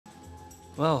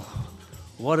Well,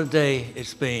 what a day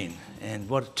it's been, and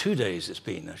what 2 days it's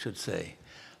been, I should say.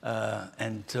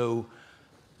 And so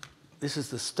this is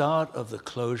the start of the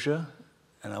closure,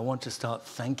 and I want to start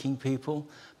thanking people.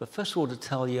 But first of all, to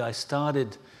tell you, I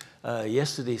started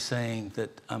yesterday saying that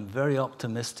I'm very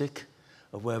optimistic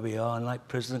of where we are, and like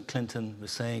President Clinton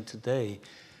was saying today,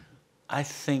 I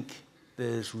think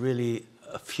there's really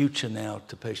a future now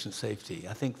to patient safety.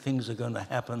 I think things are going to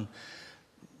happen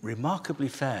remarkably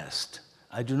fast.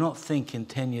 I do not think in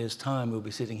 10 years' time we'll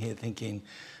be sitting here thinking,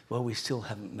 well, we still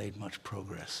haven't made much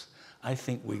progress. I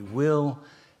think we will,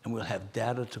 and we'll have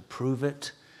data to prove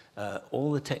it.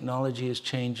 All the technology is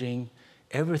changing.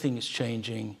 Everything is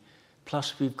changing.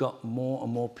 Plus, we've got more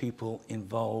and more people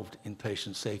involved in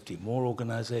patient safety, more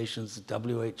organizations, the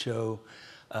WHO.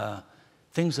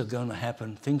 Things are going to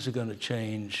happen. Things are going to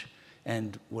change.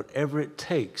 And whatever it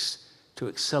takes to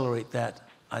accelerate that,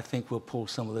 I think we'll pull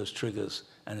some of those triggers,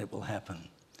 and it will happen.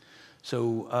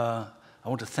 So I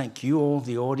want to thank you all,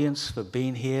 the audience, for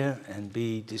being here and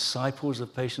be disciples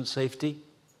of patient safety.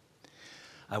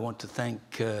 I want to thank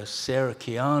Sarah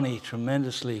Kiani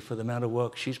tremendously for the amount of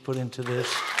work she's put into this.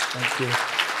 Thank you.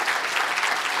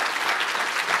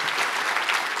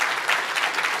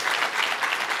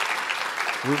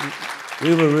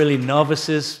 We were really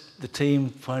novices, the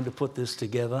team, trying to put this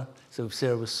together, so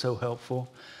Sarah was so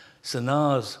helpful.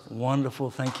 Sanaz,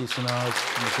 wonderful. Thank you, Sanaz.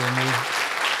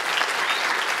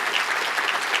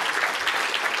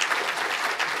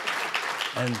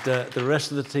 And the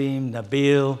rest of the team,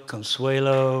 Nabil,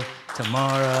 Consuelo,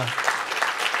 Tamara,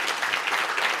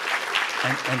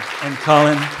 and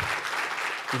Colin.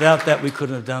 Without that, we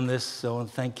couldn't have done this, so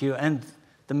thank you. And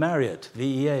the Marriott,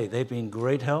 VEA, they've been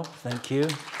great help. Thank you.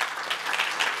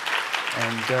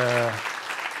 And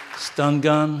Stun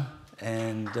Gun,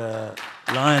 and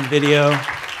Lion Video,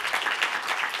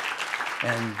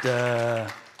 and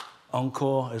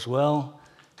Encore as well.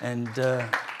 And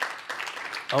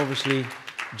obviously,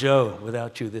 Joe,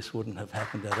 without you, this wouldn't have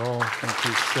happened at all. Thank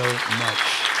you so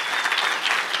much.